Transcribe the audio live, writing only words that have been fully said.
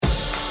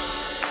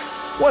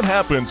What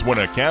happens when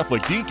a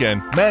Catholic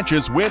deacon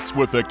matches wits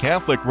with a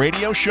Catholic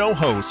radio show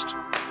host?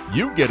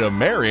 You get a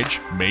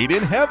marriage made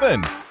in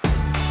heaven.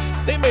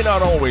 They may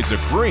not always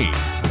agree,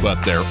 but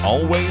they're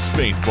always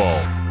faithful.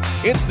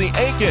 It's the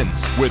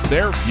Aikens with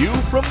their View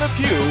from the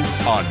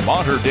Pew on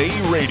Mater Dei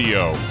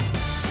Radio.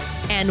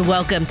 And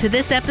welcome to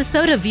this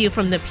episode of View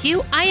from the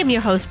Pew. I am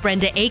your host,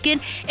 Brenda Aiken,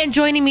 and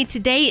joining me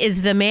today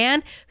is the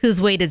man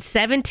who's waited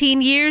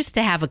 17 years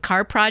to have a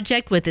car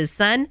project with his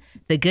son,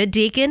 the good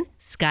deacon,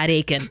 Scott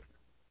Aiken.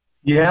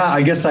 Yeah,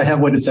 I guess I have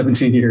waited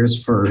 17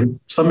 years for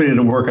somebody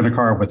to work on a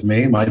car with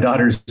me. My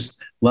daughters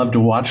love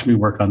to watch me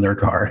work on their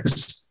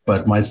cars,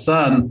 but my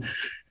son,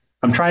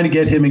 I'm trying to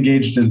get him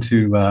engaged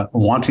into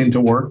wanting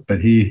to work,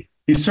 but he's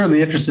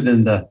certainly interested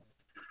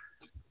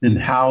in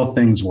how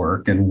things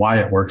work and why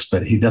it works,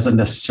 but he doesn't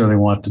necessarily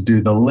want to do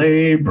the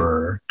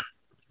labor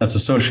that's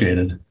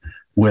associated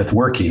with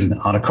working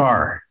on a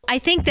car. I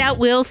think that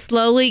will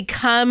slowly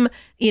come,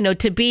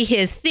 to be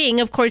his thing.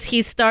 Of course,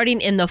 he's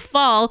starting in the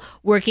fall,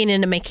 working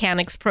in a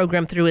mechanics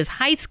program through his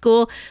high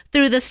school.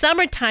 Through the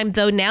summertime,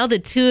 though, now the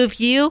two of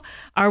you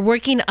are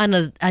working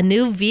on a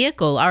new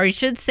vehicle, or I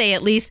should say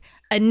at least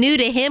a new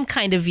to him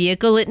kind of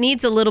vehicle. It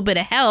needs a little bit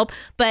of help,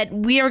 but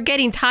we are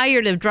getting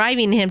tired of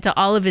driving him to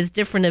all of his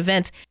different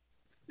events.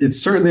 It's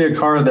certainly a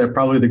car that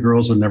probably the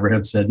girls would never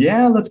have said,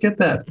 yeah, let's get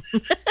that,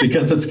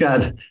 because it's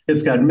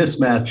got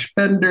mismatched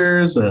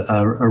fenders,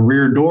 a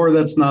rear door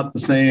that's not the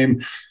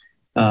same.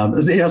 So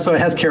it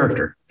has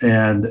character,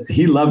 and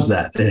he loves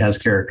that. It has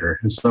character.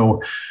 And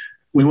so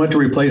we went to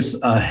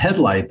replace a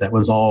headlight that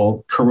was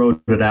all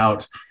corroded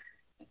out,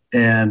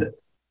 and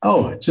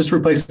just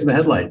replacing the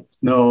headlight.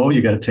 No,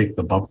 you got to take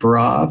the bumper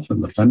off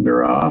and the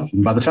fender off.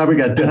 And by the time we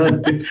got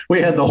done,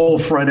 we had the whole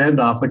front end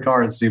off the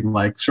car, it seemed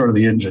like, short of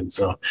the engine.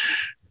 So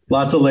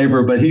lots of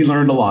labor, but he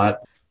learned a lot.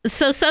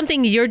 So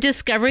something you're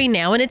discovering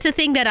now, and it's a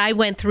thing that I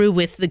went through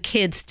with the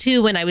kids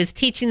too when I was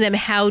teaching them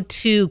how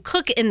to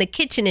cook in the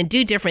kitchen and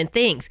do different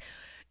things.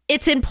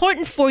 It's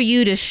important for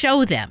you to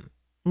show them.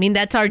 I mean,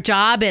 that's our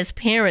job as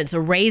parents,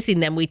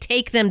 raising them. We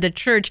take them to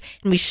church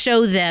and we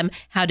show them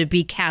how to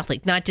be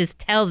Catholic, not just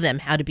tell them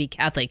how to be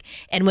Catholic.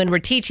 And when we're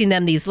teaching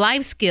them these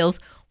life skills,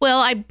 well,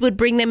 I would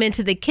bring them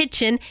into the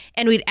kitchen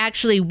and we'd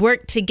actually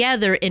work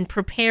together in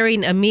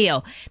preparing a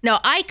meal.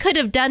 Now, I could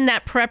have done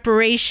that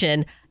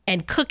preparation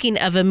and cooking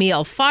of a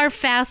meal far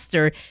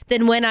faster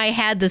than when I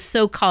had the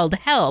so-called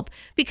help,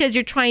 because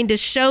you're trying to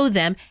show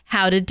them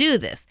how to do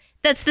this.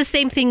 That's the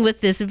same thing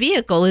with this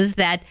vehicle, is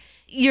that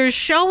you're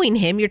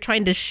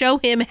trying to show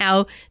him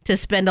how to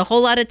spend a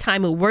whole lot of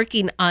time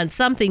working on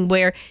something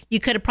where you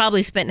could have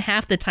probably spent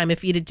half the time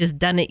if you'd have just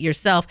done it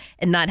yourself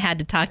and not had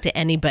to talk to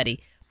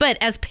anybody. But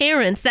as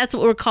parents, that's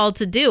what we're called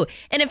to do.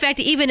 And in fact,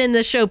 even in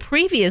the show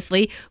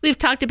previously, we've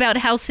talked about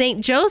how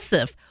St.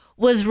 Joseph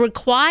was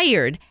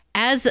required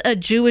as a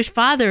Jewish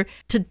father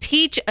to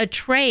teach a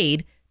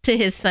trade to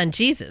his son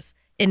Jesus.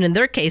 And in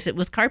their case, it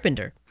was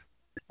carpenter.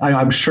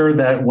 I'm sure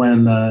that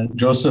when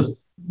Joseph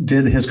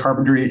did his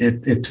carpentry,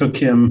 it took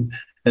him,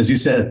 as you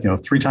said,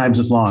 3 times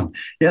as long.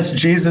 Yes,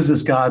 Jesus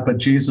is God, but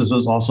Jesus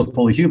was also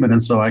fully human.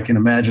 And so I can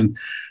imagine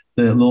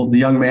the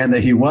young man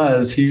that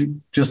he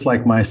just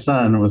like my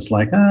son, was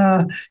like,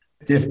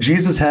 if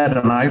Jesus had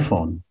an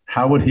iPhone,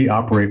 how would he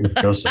operate with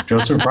Joseph?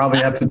 Joseph would probably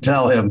have to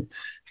tell him,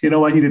 you know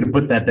what, you need to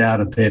put that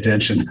down and pay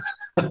attention.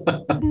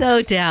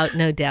 No doubt,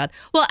 no doubt.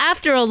 Well,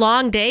 after a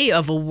long day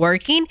of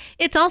working,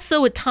 it's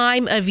also a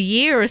time of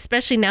year,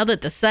 especially now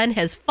that the sun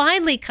has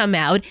finally come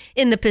out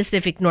in the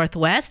Pacific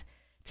Northwest.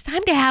 It's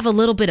time to have a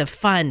little bit of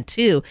fun,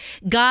 too.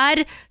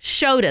 God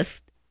showed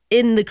us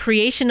in the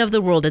creation of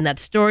the world, in that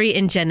story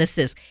in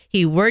Genesis,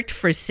 he worked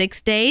for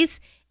 6 days,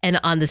 and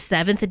on the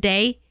 7th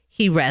day,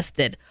 he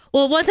rested.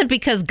 Well, it wasn't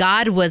because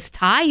God was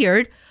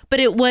tired, but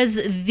it was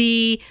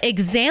the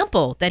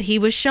example that he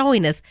was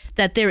showing us,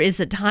 that there is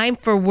a time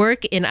for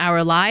work in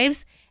our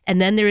lives, and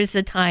then there is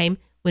a time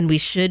when we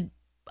should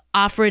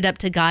offer it up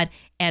to God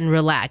and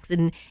relax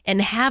and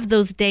have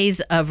those days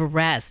of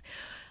rest.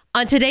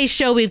 On today's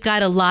show, we've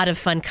got a lot of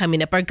fun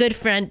coming up. Our good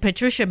friend,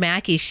 Patricia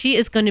Mackey, she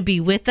is going to be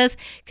with us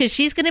because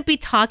she's going to be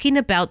talking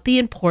about the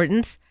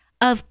importance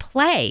of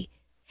play.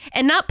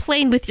 And not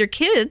playing with your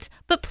kids,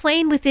 but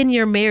playing within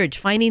your marriage,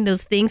 finding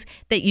those things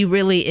that you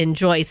really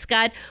enjoy.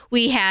 Scott,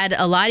 we had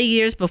a lot of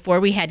years before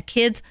we had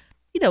kids,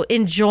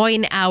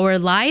 enjoying our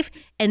life.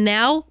 And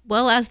now,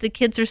 well, as the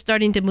kids are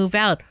starting to move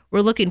out, we're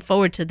looking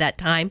forward to that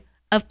time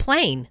of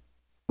playing.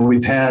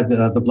 We've had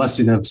the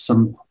blessing of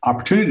some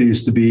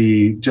opportunities to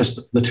be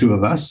just the two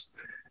of us.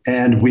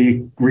 And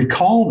we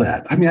recall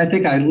that. I mean, I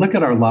think I look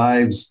at our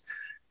lives,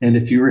 and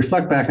if you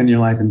reflect back on your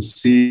life and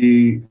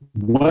see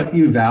what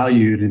you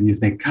valued and you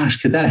think, gosh,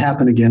 could that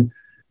happen again?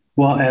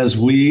 Well, as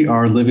we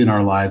are living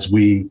our lives,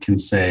 we can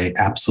say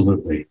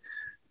absolutely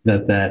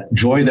that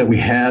joy that we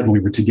had when we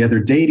were together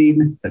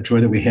dating, that joy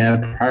that we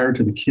had prior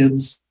to the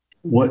kids,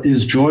 what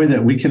is joy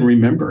that we can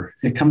remember?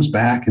 It comes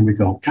back and we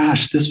go,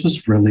 gosh, this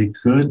was really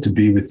good to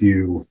be with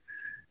you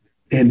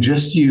and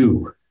just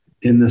you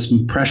in this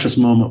precious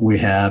moment we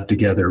have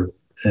together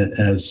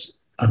as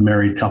a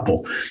married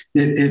couple.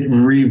 It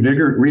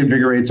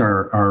reinvigorates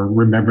our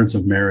remembrance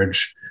of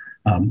marriage.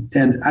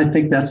 And I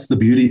think that's the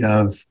beauty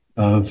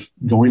of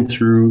going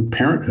through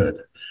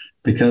parenthood,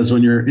 because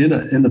when you're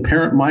in the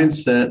parent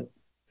mindset,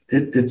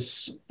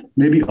 it's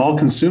maybe all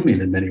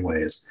consuming in many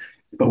ways,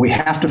 but we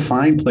have to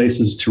find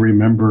places to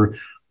remember,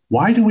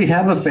 why do we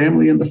have a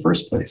family in the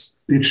first place?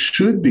 It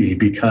should be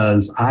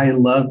because I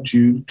loved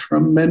you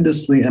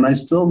tremendously and I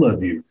still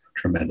love you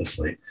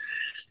tremendously.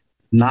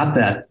 Not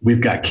that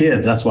we've got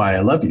kids, that's why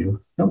I love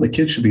you. No, the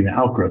kids should be the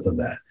outgrowth of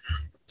that.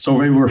 So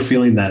maybe we're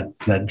feeling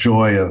that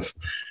joy of,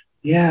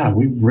 yeah,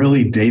 we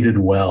really dated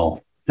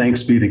well.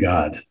 Thanks be to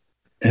God.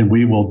 And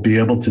we will be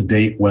able to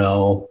date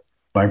well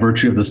by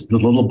virtue of the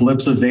little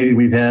blips of dating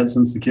we've had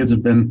since the kids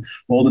have been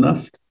old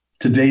enough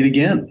to date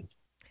again.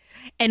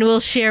 And we'll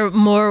share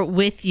more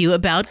with you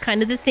about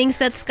kind of the things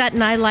that Scott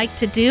and I like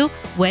to do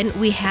when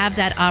we have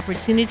that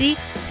opportunity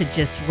to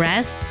just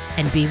rest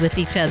and be with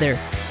each other.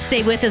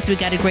 Stay with us. We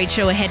got a great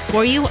show ahead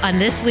for you on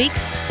this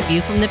week's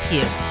View from the Pew.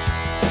 It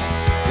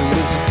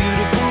was a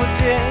beautiful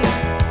day.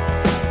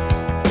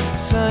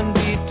 Sun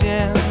beat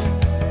down.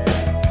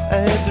 I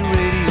had the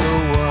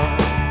radio on.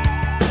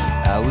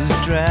 I was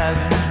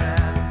driving.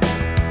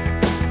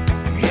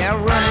 Yeah,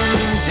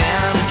 running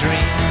down a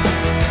dream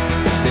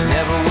that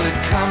never would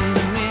come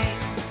to me.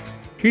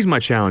 Here's my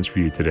challenge for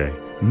you today.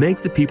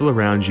 Make the people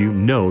around you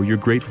know you're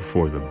grateful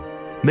for them.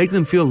 Make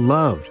them feel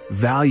loved,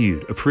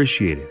 valued,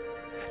 appreciated.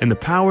 And the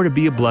power to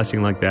be a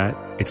blessing like that,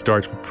 it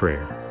starts with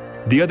prayer.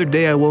 The other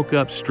day I woke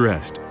up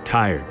stressed,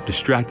 tired,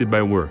 distracted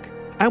by work.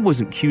 I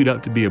wasn't queued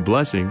up to be a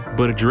blessing,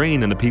 but a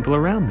drain on the people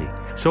around me.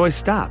 So I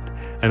stopped,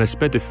 and I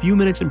spent a few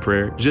minutes in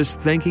prayer just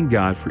thanking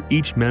God for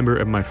each member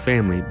of my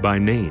family by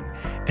name,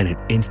 and it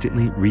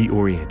instantly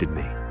reoriented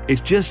me.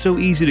 It's just so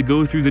easy to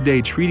go through the day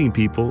treating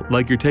people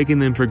like you're taking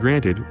them for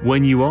granted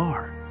when you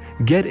are.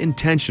 Get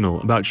intentional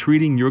about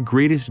treating your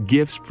greatest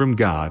gifts from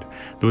God,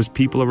 those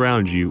people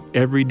around you,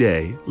 every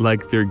day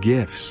like they're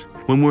gifts.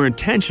 When we're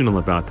intentional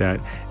about that,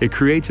 it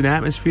creates an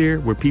atmosphere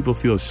where people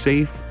feel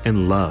safe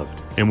and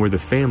loved, and where the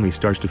family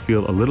starts to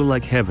feel a little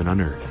like heaven on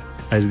earth.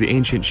 As the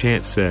ancient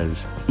chant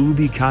says,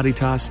 Ubi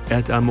caritas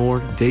et amor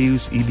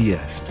Deus ibi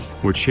est.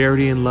 Where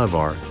charity and love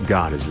are,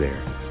 God is there.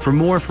 For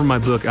more from my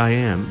book, I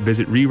Am,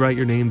 visit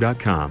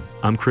rewriteyourname.com.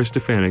 I'm Chris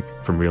Stefanik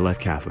from Real Life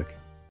Catholic.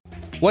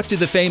 What do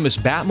the famous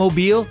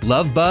Batmobile,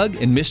 Love Bug,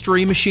 and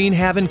Mystery Machine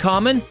have in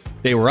common?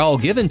 They were all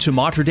given to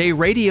Mater Dei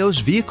Radio's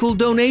vehicle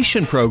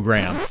donation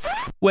program.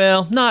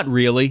 Well, not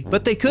really,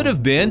 but they could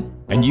have been,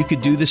 and you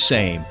could do the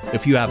same.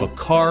 If you have a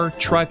car,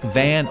 truck,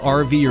 van,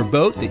 RV, or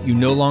boat that you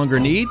no longer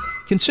need,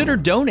 consider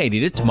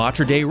donating it to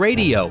Mater Dei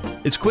Radio.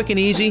 It's quick and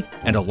easy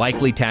and a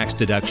likely tax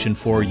deduction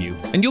for you.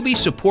 And you'll be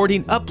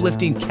supporting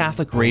uplifting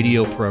Catholic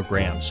radio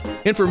programs.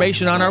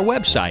 Information on our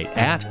website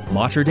at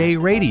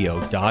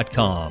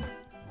materdeiradio.com.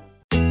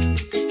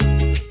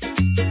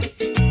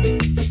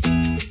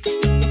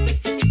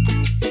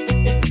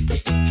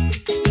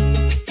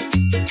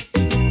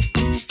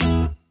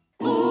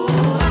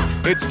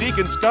 It's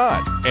Deacon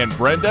Scott and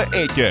Brenda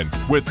Aiken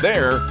with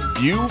their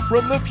View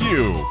from the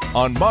Pew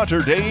on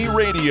Mater Dei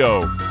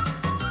Radio.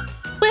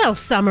 Well,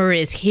 summer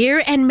is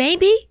here, and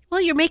maybe,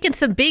 you're making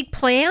some big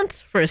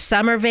plans for a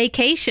summer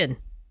vacation.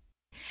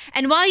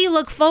 And while you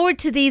look forward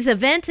to these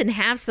events and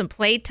have some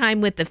playtime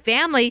with the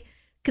family,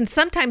 can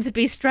sometimes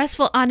be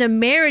stressful on a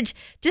marriage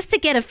just to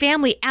get a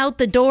family out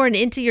the door and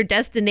into your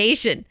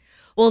destination.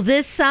 Well,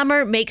 this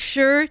summer, make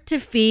sure to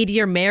feed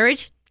your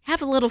marriage.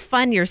 Have a little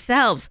fun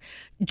yourselves.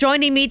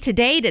 Joining me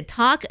today to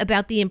talk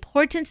about the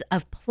importance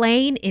of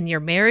playing in your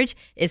marriage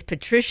is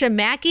Patricia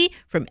Mackey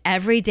from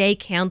Everyday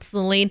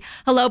Counseling.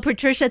 Hello,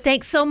 Patricia.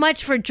 Thanks so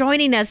much for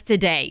joining us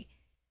today.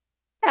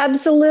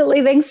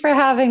 Absolutely. Thanks for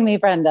having me,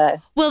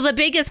 Brenda. Well, the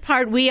biggest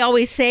part we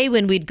always say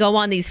when we'd go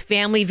on these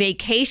family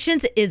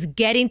vacations is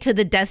getting to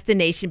the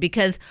destination,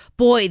 because,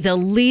 boy, the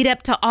lead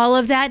up to all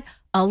of that,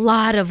 a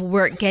lot of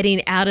work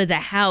getting out of the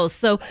house.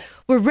 So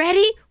we're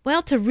ready,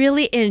 to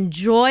really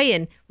enjoy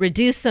and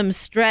reduce some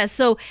stress.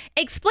 So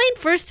explain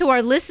first to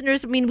our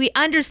listeners, we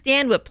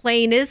understand what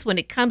playing is when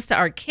it comes to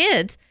our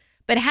kids,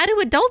 but how do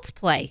adults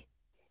play?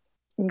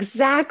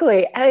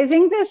 Exactly. I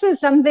think this is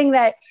something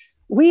that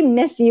we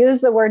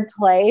misuse the word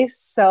play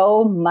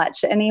so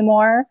much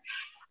anymore,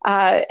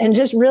 and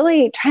just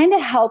really trying to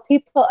help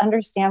people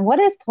understand what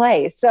is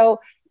play. So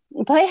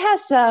play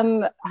has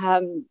some...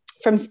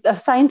 From a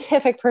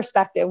scientific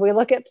perspective, we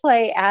look at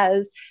play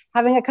as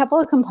having a couple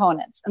of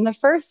components. And the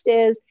first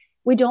is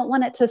we don't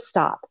want it to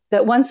stop.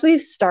 That once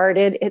we've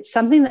started, it's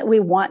something that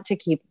we want to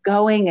keep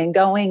going and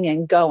going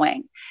and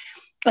going.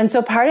 And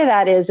so part of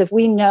that is if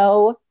we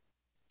know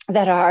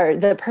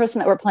that the person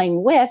that we're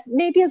playing with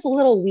maybe is a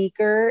little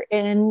weaker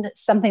in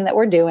something that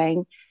we're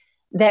doing,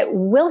 that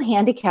we'll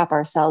handicap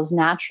ourselves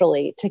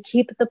naturally to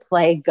keep the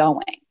play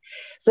going.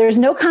 So there's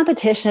no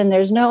competition.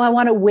 There's no, I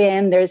want to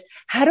win. There's,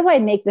 how do I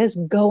make this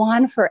go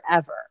on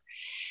forever?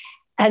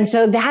 And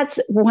so that's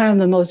one of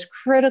the most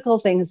critical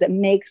things that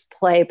makes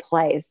play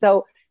play.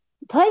 So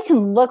play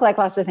can look like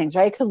lots of things,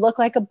 right? It could look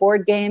like a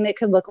board game. It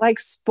could look like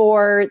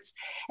sports.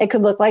 It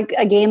could look like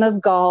a game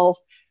of golf.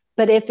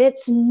 But if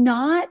it's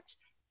not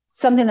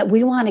something that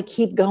we want to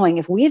keep going,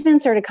 if we've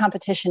inserted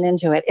competition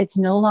into it, it's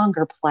no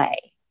longer play.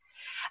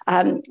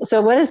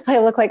 So what does play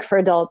look like for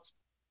adults?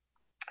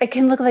 It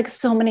can look like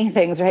so many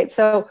things, right?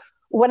 So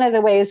one of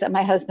the ways that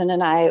my husband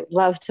and I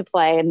love to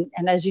play, and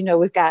as you know,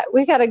 we've got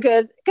a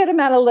good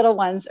amount of little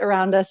ones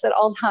around us at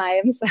all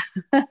times.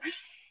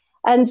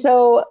 And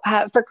so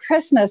for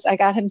Christmas, I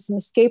got him some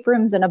escape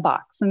rooms in a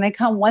box, and they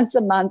come once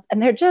a month,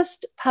 and they're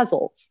just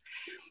puzzles.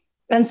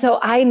 And so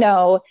I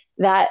know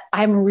that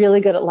I'm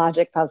really good at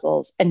logic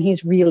puzzles, and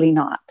he's really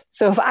not.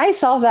 So if I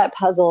solve that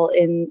puzzle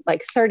in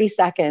like 30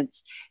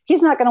 seconds,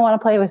 he's not going to want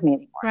to play with me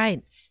anymore.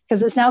 Right.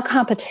 Because it's now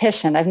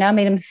competition. I've now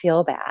made him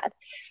feel bad.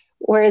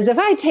 Whereas if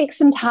I take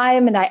some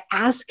time and I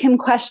ask him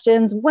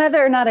questions,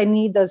 whether or not I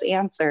need those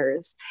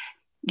answers,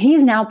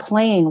 he's now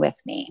playing with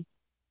me.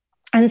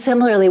 And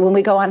similarly, when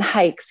we go on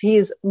hikes,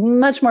 he's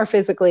much more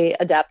physically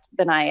adept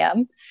than I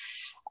am.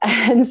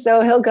 And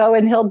so he'll go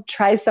and he'll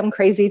try some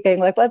crazy thing,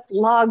 like let's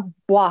log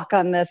walk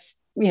on this,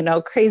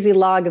 crazy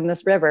log in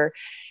this river.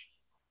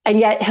 And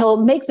yet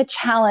he'll make the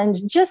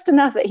challenge just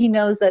enough that he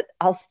knows that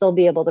I'll still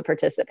be able to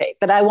participate.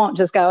 But I won't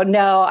just go,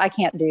 no, I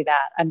can't do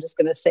that. I'm just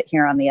going to sit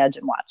here on the edge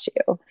and watch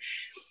you.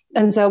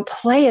 And so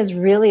play is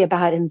really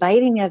about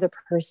inviting the other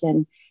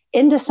person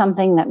into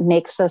something that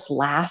makes us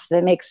laugh,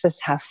 that makes us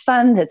have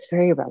fun, that's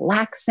very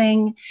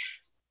relaxing,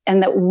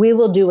 and that we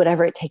will do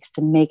whatever it takes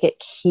to make it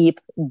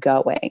keep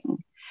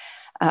going.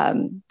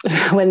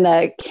 When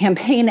the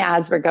campaign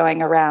ads were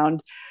going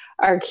around,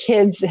 our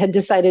kids had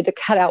decided to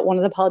cut out one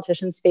of the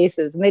politicians'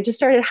 faces, and they just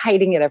started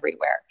hiding it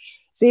everywhere.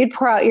 So you'd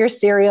pour out your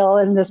cereal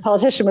and this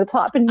politician would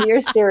plop into your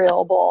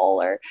cereal bowl,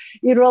 or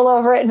you'd roll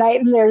over at night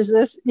and there's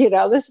this,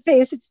 this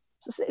face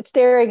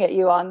staring at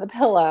you on the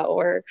pillow,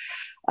 or,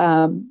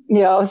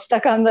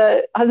 stuck on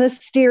the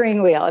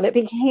steering wheel. And it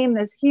became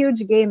this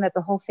huge game that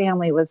the whole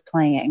family was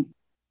playing.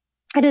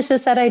 And it's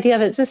just that idea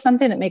of it's just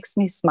something that makes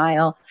me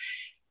smile.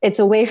 It's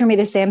a way for me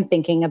to say I'm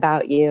thinking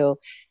about you.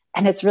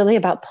 And it's really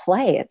about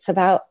play. It's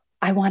about,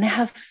 I want to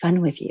have fun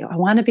with you. I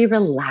want to be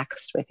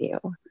relaxed with you.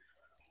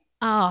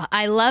 Oh,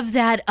 I love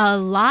that a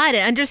lot.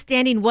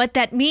 Understanding what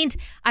that means.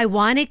 I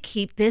want to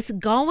keep this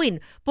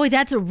going. Boy,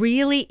 that's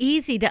really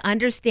easy to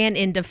understand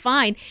and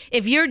define.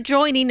 If you're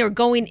joining or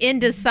going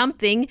into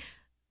something,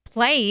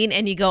 playing,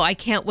 and you go, I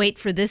can't wait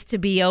for this to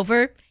be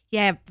over.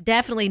 Yeah,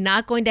 definitely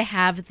not going to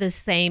have the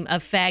same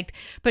effect.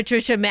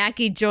 Patricia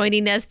Mackey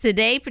joining us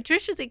today.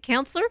 Patricia's a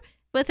counselor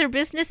with her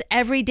business,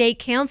 Everyday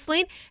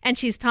Counseling, and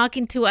she's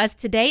talking to us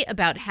today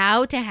about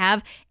how to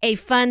have a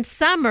fun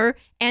summer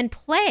and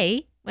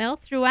play,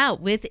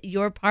 throughout with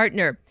your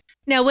partner.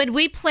 Now, when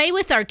we play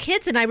with our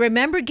kids, and I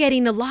remember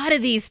getting a lot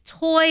of these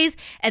toys,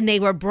 and they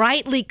were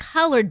brightly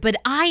colored, but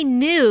I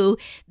knew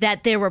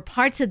that there were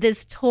parts of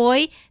this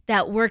toy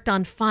that worked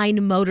on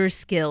fine motor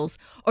skills,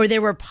 or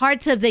there were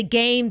parts of the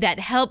game that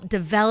helped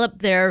develop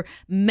their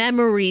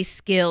memory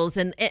skills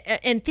and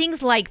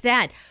things like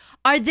that.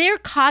 Are there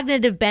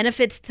cognitive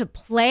benefits to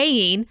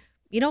playing,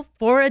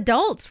 for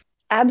adults?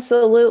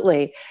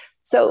 Absolutely.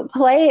 So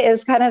play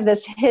is kind of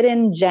this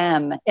hidden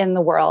gem in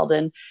the world.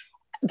 And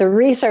the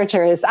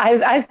researchers,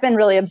 I've been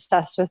really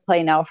obsessed with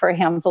play now for a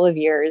handful of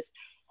years.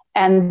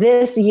 And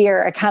this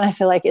year, I kind of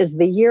feel like is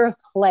the year of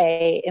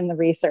play in the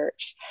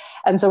research.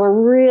 And so we're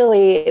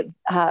really,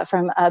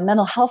 from a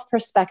mental health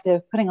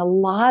perspective, putting a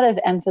lot of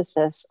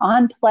emphasis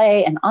on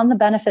play and on the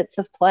benefits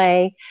of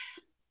play.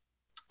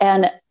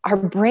 And our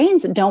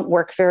brains don't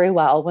work very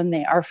well when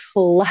they are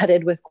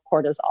flooded with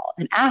cortisol.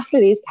 And after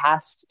these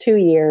past 2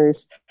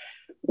 years,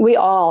 we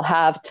all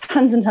have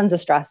tons and tons of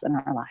stress in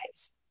our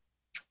lives.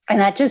 And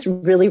that just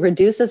really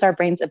reduces our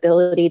brain's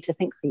ability to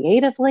think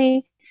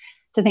creatively,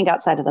 to think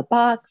outside of the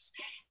box,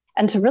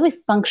 and to really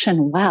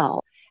function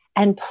well.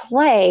 And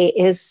play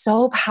is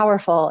so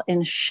powerful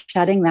in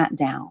shutting that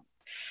down.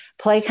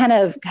 Play kind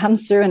of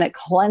comes through and it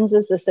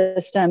cleanses the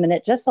system, and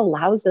it just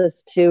allows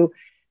us to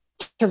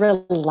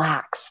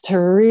relax, to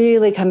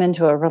really come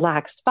into a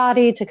relaxed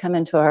body, to come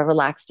into a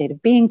relaxed state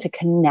of being, to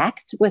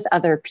connect with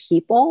other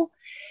people.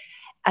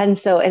 And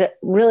so it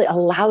really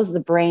allows the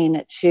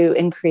brain to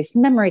increase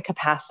memory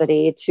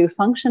capacity, to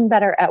function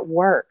better at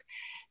work,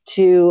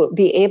 to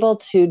be able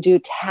to do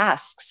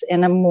tasks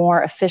in a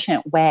more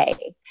efficient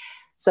way.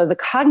 So the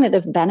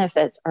cognitive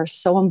benefits are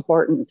so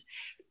important.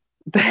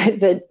 But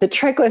the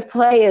trick with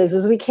play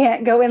is we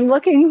can't go in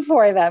looking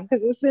for them,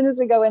 because as soon as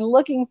we go in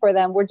looking for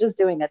them, we're just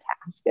doing a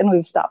task and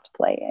we've stopped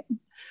playing.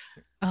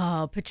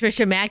 Oh,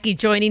 Patricia Mackey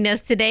joining us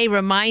today,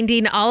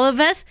 reminding all of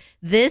us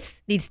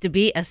this needs to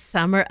be a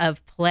summer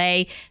of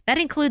play. That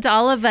includes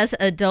all of us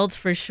adults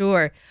for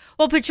sure.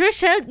 Well,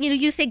 Patricia,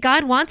 you say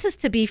God wants us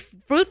to be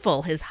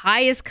fruitful. His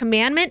highest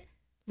commandment,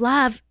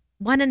 love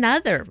one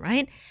another,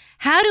 right?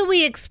 How do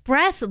we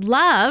express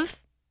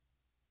love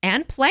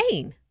and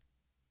playing?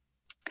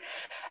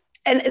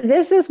 And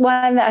this is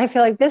one that I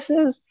feel like this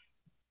is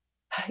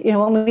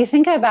when we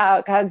think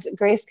about God's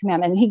grace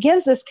commandment, he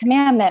gives this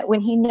commandment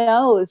when he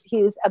knows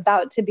he's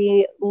about to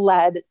be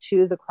led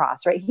to the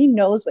cross, right? He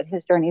knows what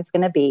his journey is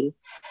going to be.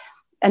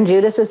 And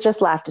Judas has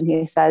just left and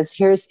he says,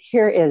 here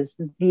is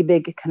the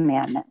big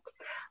commandment.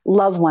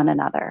 Love one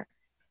another.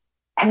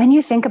 And then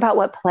you think about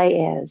what play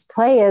is.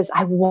 Play is,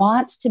 I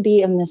want to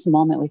be in this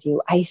moment with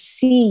you. I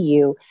see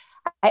you.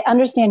 I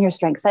understand your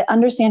strengths. I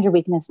understand your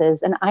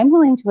weaknesses. And I'm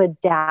willing to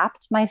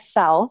adapt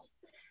myself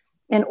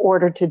in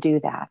order to do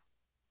that.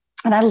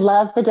 And I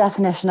love the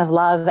definition of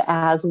love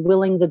as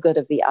willing the good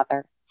of the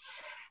other.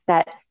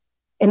 That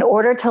in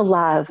order to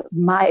love,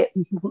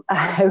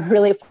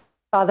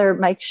 Father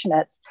Mike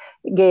Schmitz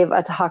gave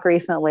a talk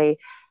recently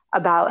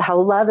about how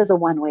love is a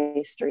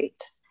one-way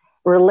street.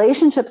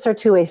 Relationships are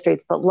two-way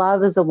streets, but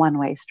love is a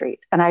one-way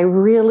street. And I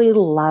really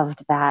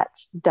loved that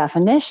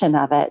definition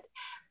of it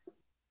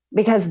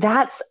because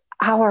that's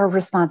our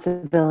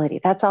responsibility.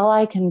 That's all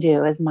I can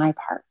do is my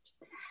part.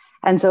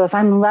 And so if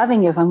I'm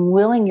loving you, if I'm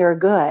willing your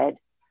good,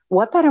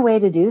 what better way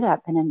to do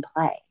that than in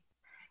play?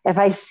 If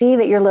I see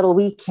that you're a little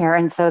weak here,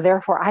 and so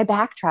therefore I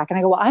backtrack and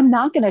I go, well, I'm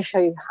not going to show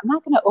you, I'm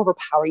not going to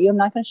overpower you. I'm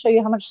not going to show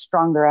you how much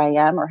stronger I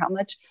am or how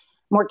much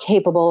more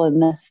capable in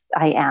this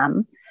I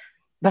am.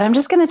 But I'm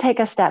just going to take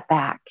a step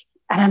back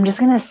and I'm just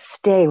going to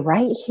stay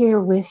right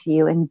here with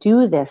you and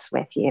do this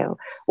with you,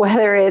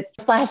 whether it's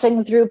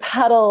splashing through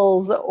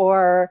puddles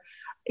or,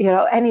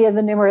 any of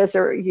the numerous,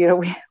 or,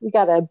 we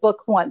got a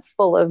book once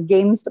full of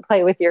games to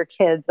play with your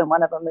kids. And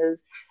one of them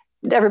is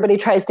everybody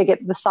tries to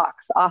get the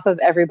socks off of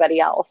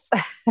everybody else.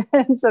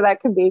 And so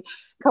that can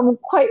become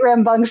quite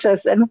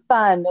rambunctious and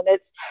fun. And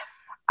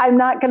I'm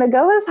not going to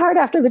go as hard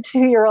after the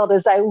 2-year-old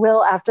as I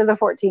will after the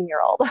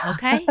 14-year-old.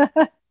 Okay.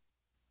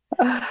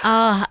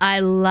 Oh,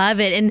 I love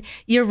it. And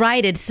you're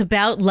right. It's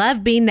about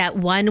love being that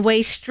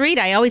one-way street.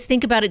 I always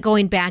think about it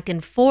going back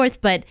and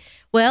forth, but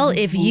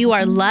if you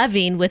are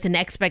loving with an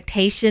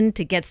expectation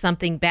to get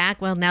something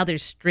back, now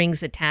there's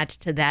strings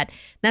attached to that.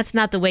 That's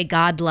not the way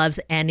God loves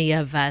any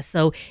of us.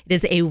 So it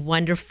is a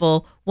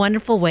wonderful,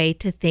 wonderful way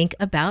to think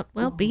about,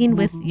 being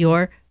with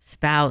your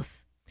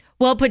spouse.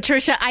 Well,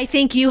 Patricia, I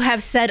think you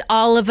have set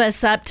all of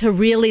us up to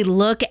really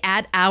look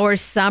at our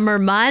summer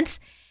months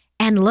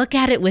and look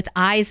at it with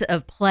eyes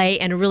of play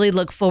and really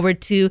look forward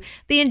to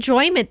the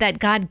enjoyment that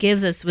God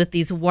gives us with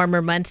these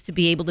warmer months to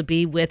be able to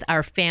be with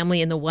our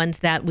family and the ones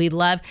that we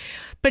love.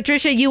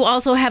 Patricia, you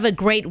also have a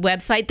great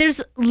website.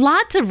 There's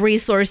lots of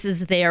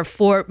resources there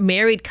for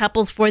married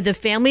couples, for the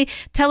family.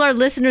 Tell our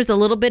listeners a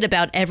little bit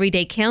about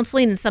Everyday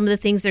Counseling and some of the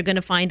things they're going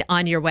to find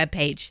on your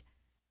webpage.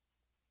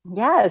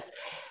 Yes.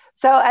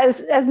 So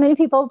as many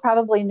people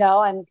probably know,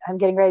 I'm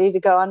getting ready to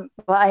go on.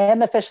 Well, I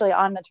am officially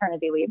on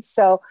maternity leave.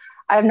 So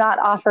I'm not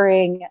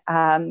offering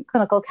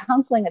clinical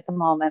counseling at the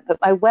moment, but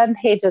my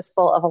webpage is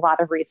full of a lot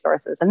of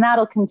resources, and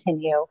that'll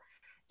continue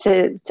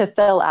to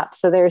fill up.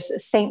 So there's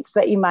saints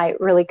that you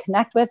might really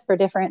connect with for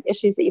different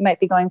issues that you might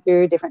be going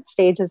through, different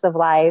stages of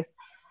life.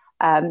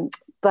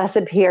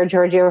 Blessed Pier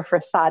Giorgio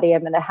Frassati,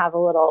 I'm going to have a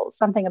little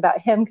something about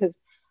him because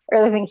I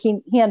really think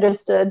he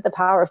understood the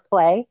power of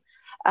play.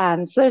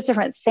 So there's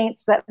different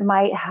saints that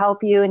might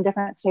help you in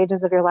different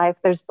stages of your life.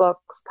 There's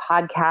books,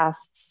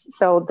 podcasts.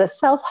 So the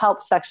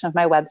self-help section of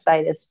my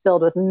website is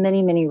filled with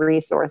many, many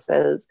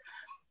resources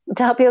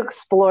to help you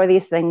explore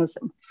these things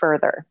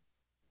further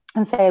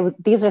and say,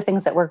 these are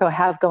things that we're going to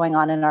have going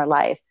on in our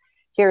life.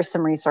 Here's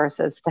some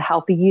resources to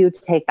help you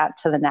take that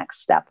to the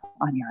next step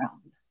on your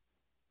own.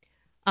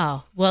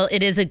 Oh, well,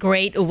 it is a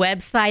great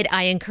website.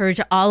 I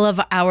encourage all of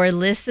our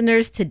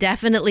listeners to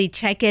definitely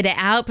check it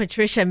out.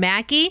 Patricia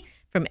Mackey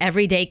from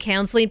Everyday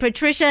Counseling.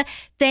 Patricia,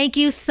 thank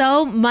you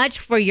so much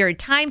for your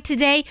time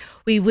today.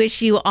 We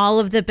wish you all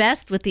of the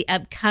best with the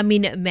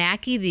upcoming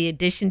Mackey, the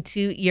addition to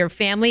your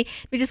family.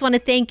 We just want to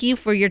thank you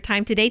for your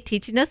time today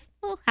teaching us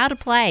how to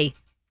play.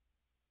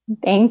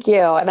 Thank you.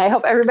 And I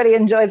hope everybody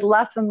enjoys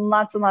lots and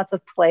lots and lots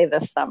of play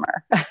this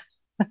summer.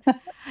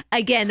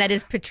 Again, that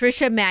is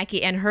Patricia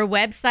Mackey, and her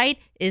website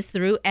is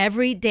through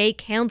Everyday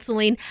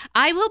Counseling.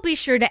 I will be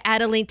sure to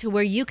add a link to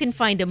where you can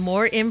find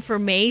more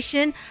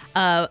information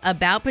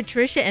about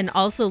Patricia, and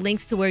also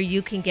links to where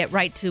you can get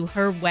right to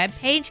her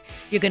webpage.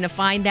 You're going to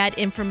find that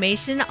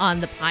information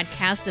on the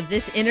podcast of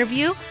this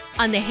interview,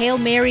 on the Hail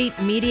Mary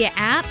Media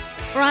app,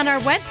 or on our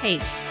webpage,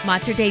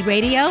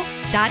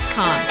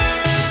 materdeiradio.com.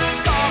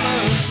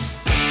 Summer,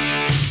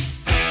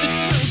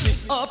 it turns me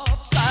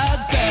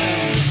upside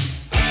down.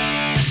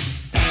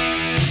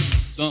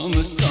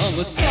 Summer,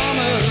 summer,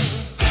 summer,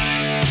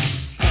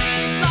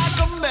 it's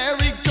like a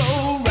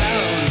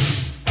merry-go-round.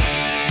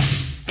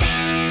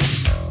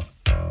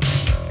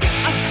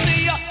 I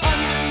see you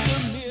under the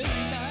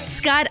midnight.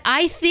 Scott,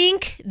 I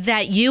think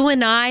that you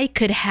and I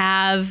could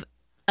have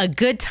a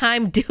good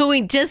time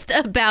doing just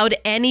about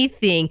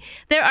anything.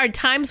 There are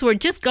times where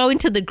just going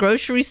to the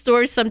grocery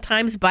store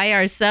sometimes by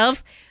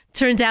ourselves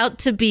turns out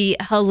to be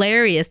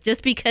hilarious,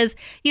 just because,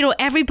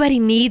 everybody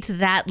needs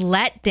that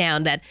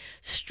letdown, that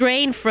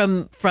strain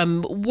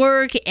from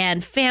work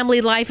and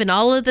family life and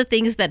all of the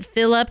things that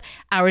fill up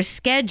our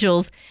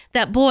schedules,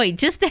 that boy,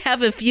 just to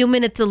have a few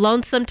minutes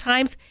alone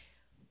sometimes,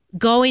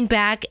 going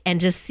back and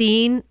just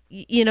seeing,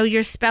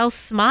 your spouse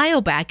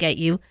smile back at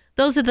you.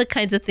 Those are the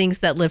kinds of things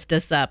that lift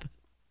us up.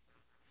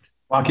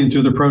 Walking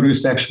through the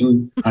produce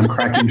section, I'm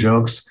cracking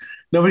jokes.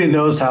 Nobody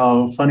knows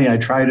how funny I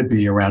try to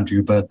be around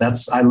you, but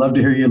I love to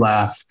hear you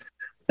laugh.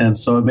 And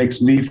so it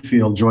makes me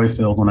feel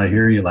joy-filled when I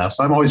hear you laugh.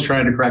 So I'm always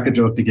trying to crack a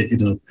joke to get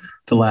you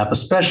to laugh,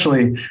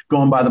 especially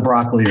going by the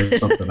broccoli or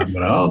something. I'm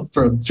going to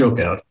throw a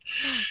joke out.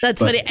 That's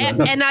funny.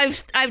 And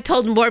I've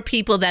told more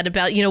people that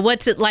about,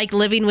 what's it like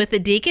living with a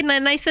deacon?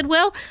 And I said,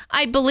 well,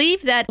 I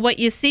believe that what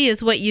you see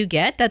is what you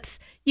get.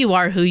 You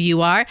are who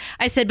you are.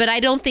 I said, but I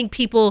don't think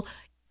people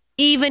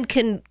even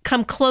can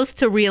come close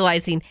to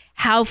realizing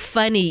how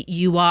funny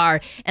you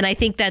are. And I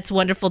think that's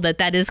wonderful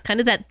that is kind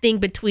of that thing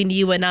between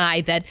you and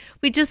I, that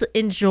we just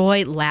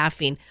enjoy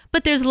laughing.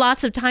 But there's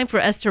lots of time for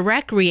us to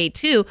recreate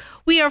too.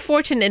 We are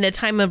fortunate in a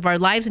time of our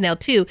lives now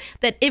too,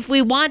 that if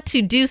we want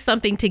to do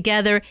something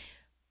together,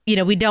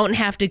 we don't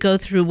have to go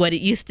through what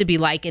it used to be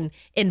like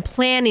in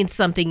planning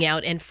something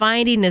out and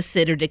finding a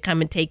sitter to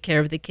come and take care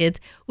of the kids.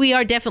 We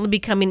are definitely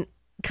coming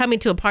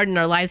to a part in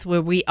our lives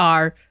where we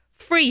are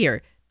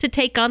freer to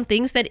take on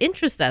things that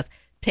interest us,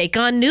 take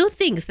on new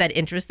things that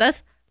interest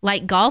us,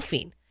 like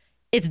golfing.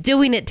 It's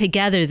doing it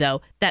together,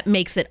 though, that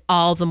makes it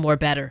all the more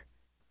better.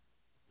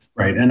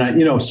 Right. And,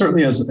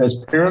 certainly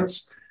as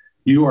parents,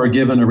 you are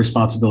given a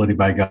responsibility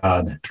by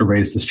God to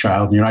raise this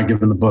child. You're not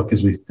given the book,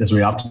 as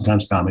we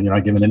oftentimes comment. You're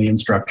not given any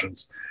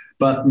instructions,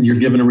 but you're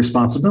given a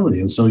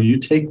responsibility. And so you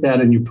take that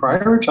and you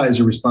prioritize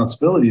your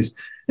responsibilities.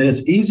 And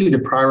it's easy to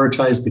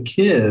prioritize the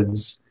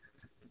kids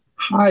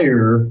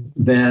higher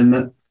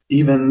than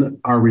even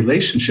our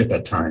relationship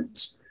at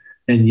times.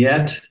 And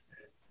yet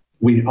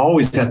we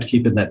always have to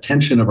keep in that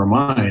tension of our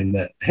mind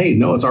that, hey,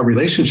 no, it's our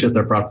relationship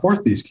that brought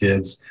forth these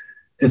kids.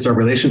 It's our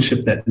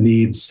relationship that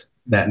needs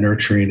that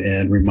nurturing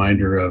and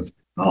reminder of,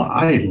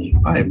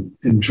 I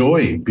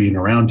enjoy being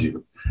around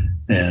you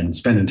and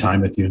spending time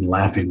with you and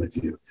laughing with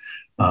you.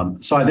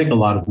 So I think a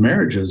lot of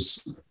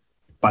marriages,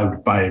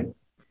 by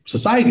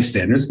society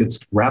standards,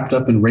 gets wrapped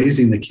up in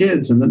raising the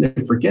kids, and then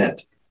they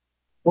forget,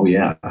 oh,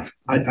 yeah,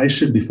 I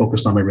should be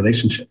focused on my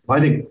relationship. I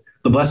think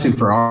the blessing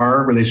for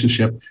our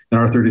relationship in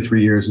our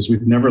 33 years is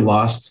we've never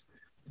lost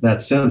that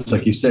sense.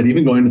 Like you said,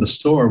 even going to the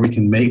store, we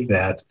can make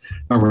that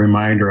a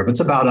reminder of it's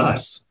about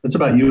us. It's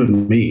about you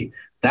and me.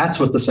 That's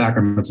what the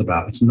sacrament's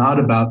about. It's not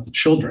about the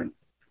children.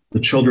 The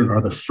children are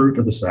the fruit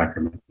of the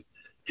sacrament.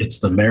 It's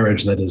the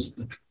marriage that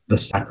is the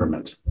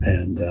sacrament.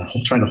 And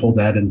trying to hold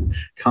that in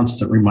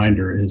constant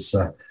reminder is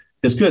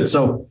good.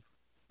 So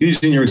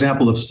using your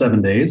example of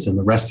 7 days and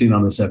the resting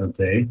on the seventh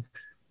day,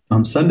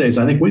 on Sundays,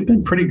 I think we've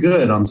been pretty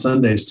good on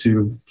Sundays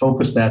to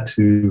focus that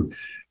to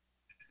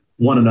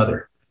one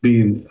another,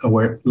 being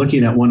aware,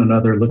 looking at one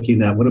another,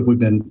 looking at what have we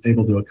been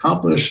able to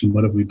accomplish and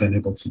what have we been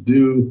able to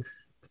do,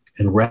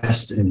 and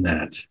rest in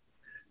that.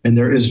 And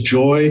there is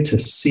joy to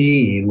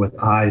seeing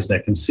with eyes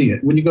that can see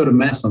it. When you go to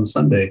Mass on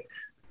Sunday,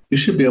 you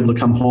should be able to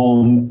come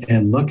home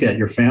and look at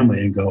your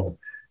family and go,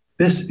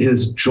 this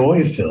is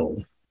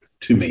joy-filled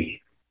to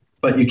me.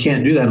 But you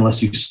can't do that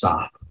unless you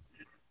stop.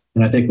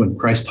 And I think when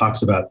Christ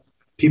talks about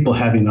people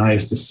having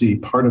eyes to see,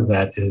 part of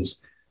that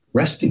is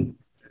resting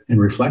and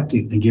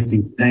reflecting and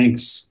giving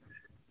thanks,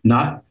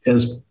 not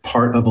as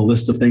part of a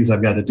list of things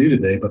I've got to do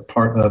today, but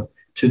part of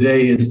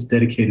today is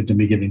dedicated to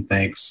me giving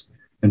thanks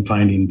and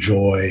finding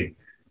joy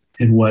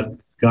in what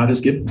God has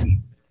given me.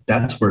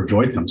 That's where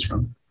joy comes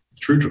from,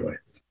 true joy.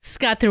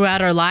 Scott,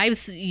 throughout our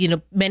lives,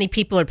 many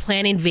people are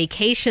planning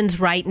vacations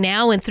right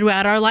now, and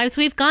throughout our lives,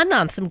 we've gone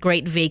on some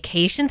great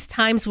vacations,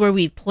 times where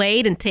we've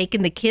played and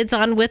taken the kids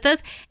on with us,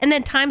 and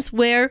then times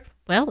where,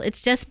 well,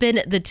 it's just been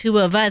the two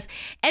of us.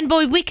 And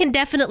boy, we can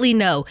definitely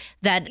know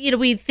that,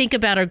 we think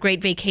about our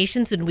great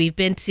vacations when we've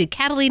been to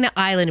Catalina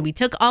Island, and we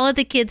took all of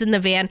the kids in the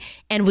van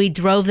and we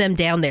drove them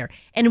down there,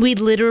 and we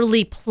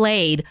literally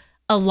played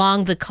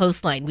along the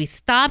coastline. We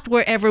stopped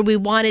wherever we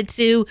wanted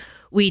to.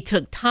 We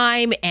took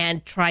time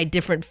and tried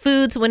different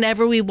foods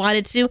whenever we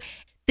wanted to.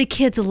 The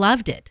kids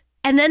loved it.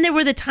 And then there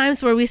were the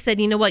times where we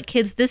said, you know what,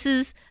 kids, this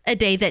is a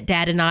day that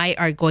Dad and I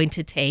are going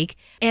to take.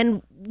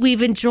 And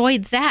we've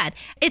enjoyed that.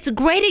 It's a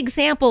great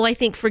example, I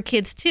think, for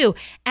kids too.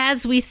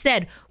 As we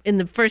said in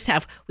the first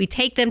half, we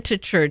take them to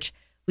church.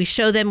 We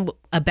show them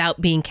about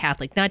being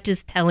Catholic, not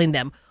just telling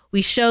them.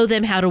 We show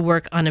them how to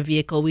work on a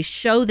vehicle. We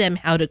show them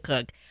how to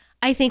cook.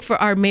 I think for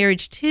our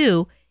marriage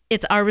too,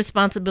 it's our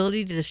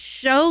responsibility to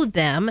show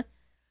them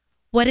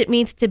what it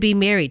means to be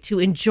married, to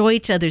enjoy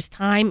each other's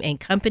time and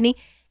company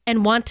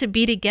and want to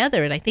be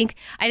together. And I think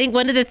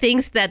one of the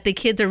things that the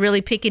kids are really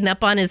picking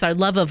up on is our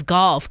love of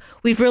golf.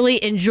 We've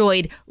really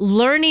enjoyed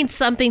learning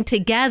something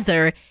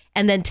together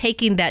and then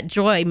taking that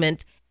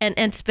enjoyment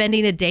and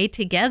spending a day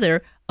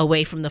together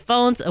away from the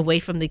phones, away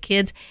from the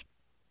kids.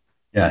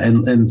 Yeah,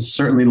 and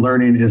certainly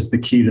learning is the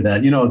key to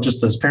that.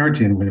 Just as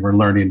parenting, we were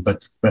learning,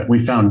 but we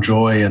found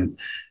joy in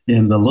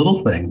the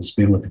little things,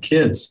 being with the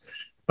kids.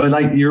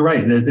 But you're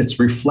right, it's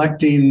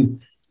reflecting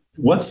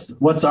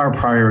what's our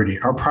priority.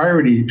 Our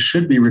priority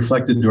should be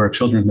reflected to our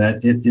children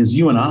that it is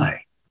you and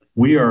I.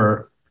 We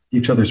are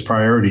each other's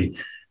priority.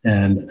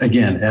 And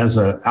again, as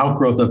an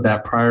outgrowth of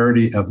that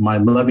priority of my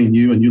loving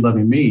you and you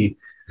loving me,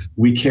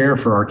 we care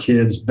for our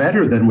kids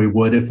better than we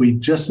would if we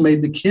just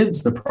made the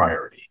kids the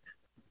priority.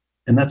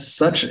 And that's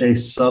such a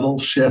subtle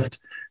shift.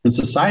 And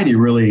society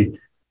really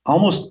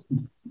almost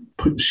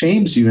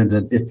shames you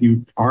into, if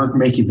you aren't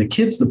making the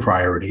kids the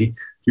priority,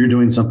 you're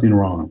doing something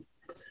wrong.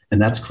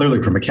 And that's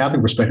clearly, from a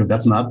Catholic perspective,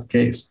 that's not the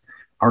case.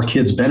 Our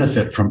kids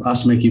benefit from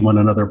us making one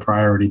another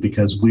priority,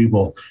 because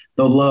the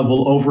love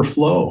will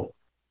overflow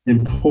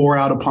and pour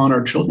out upon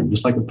our children,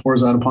 just like it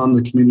pours out upon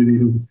the community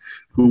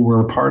who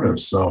we're a part of.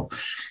 So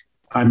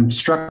I'm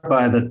struck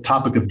by the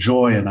topic of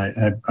joy. And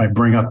I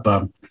bring up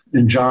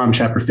in John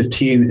chapter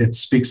 15, it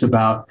speaks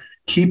about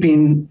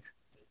keeping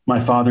my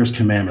Father's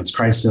commandments.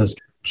 Christ says,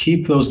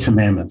 keep those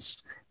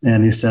commandments.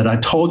 And he said, I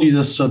told you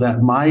this so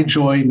that my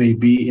joy may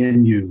be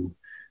in you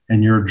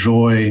and your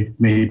joy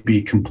may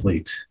be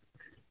complete.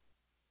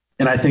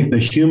 And I think the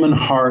human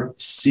heart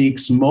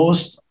seeks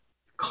most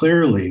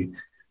clearly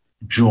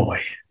joy.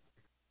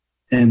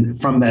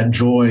 And from that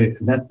joy,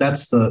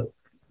 that's the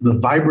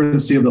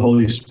vibrancy of the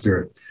Holy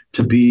Spirit,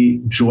 to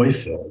be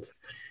joy-filled.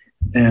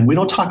 And we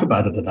don't talk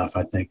about it enough,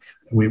 I think.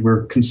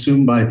 We're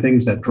consumed by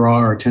things that draw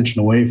our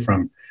attention away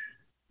from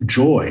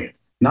joy,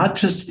 not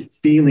just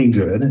feeling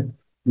good,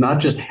 not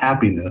just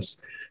happiness,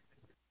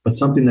 but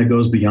something that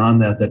goes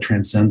beyond that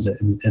transcends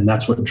it. And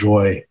that's what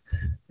joy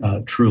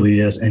truly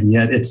is. And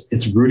yet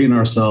it's rooting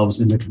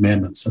ourselves in the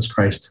commandments as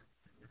Christ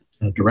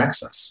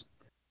directs us.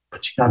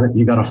 But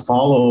you got to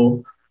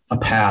follow a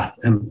path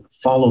and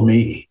follow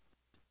me,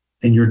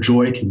 and your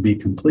joy can be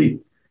complete.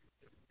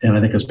 And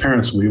I think as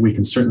parents, we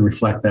can certainly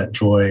reflect that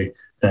joy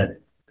that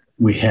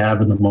we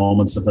have in the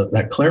moments of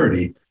that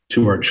clarity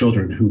to our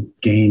children, who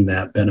gain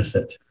that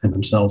benefit and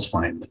themselves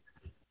find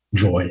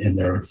joy in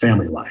their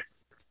family life.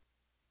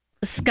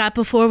 Scott,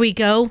 before we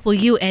go, will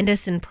you end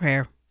us in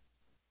prayer?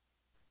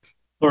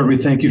 Lord, we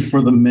thank you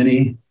for the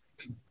many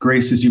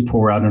graces you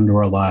pour out into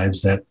our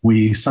lives that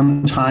we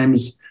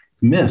sometimes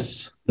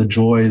miss the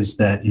joys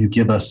that you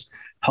give us.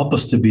 Help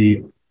us to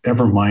be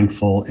ever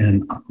mindful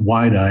and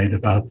wide-eyed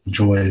about the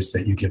joys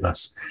that you give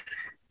us,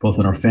 both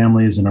in our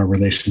families and our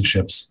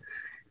relationships.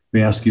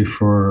 We ask you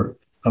for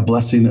a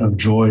blessing of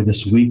joy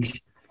this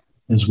week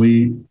as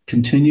we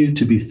continue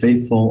to be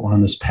faithful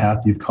on this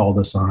path you've called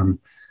us on,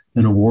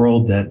 in a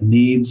world that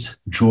needs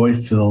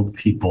joy-filled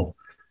people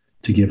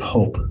to give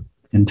hope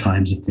in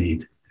times of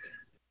need.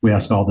 We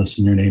ask all this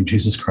in your name,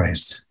 Jesus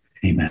Christ.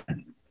 Amen.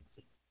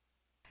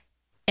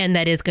 And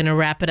that is going to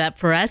wrap it up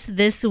for us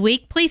this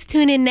week. Please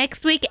tune in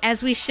next week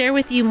as we share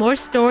with you more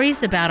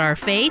stories about our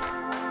faith,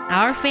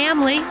 our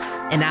family,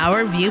 and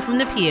our view from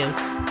the pew.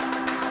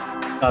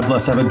 God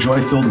bless. Have a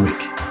joy-filled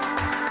week.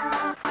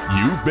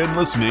 You've been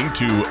listening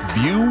to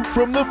View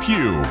from the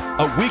Pew,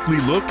 a weekly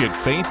look at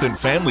faith and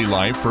family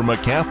life from a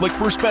Catholic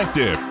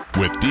perspective,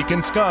 with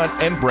Deacon Scott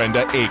and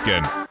Brenda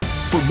Aiken.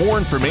 For more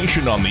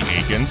information on the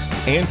Aikens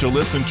and to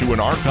listen to an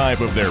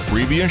archive of their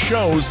previous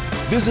shows,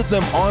 visit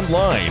them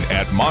online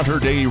at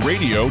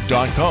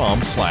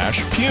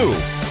materdeiradio.com/pew.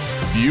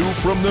 View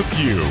from the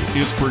Pew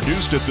is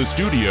produced at the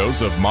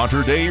studios of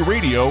Mater Dei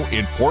Radio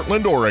in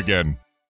Portland, Oregon.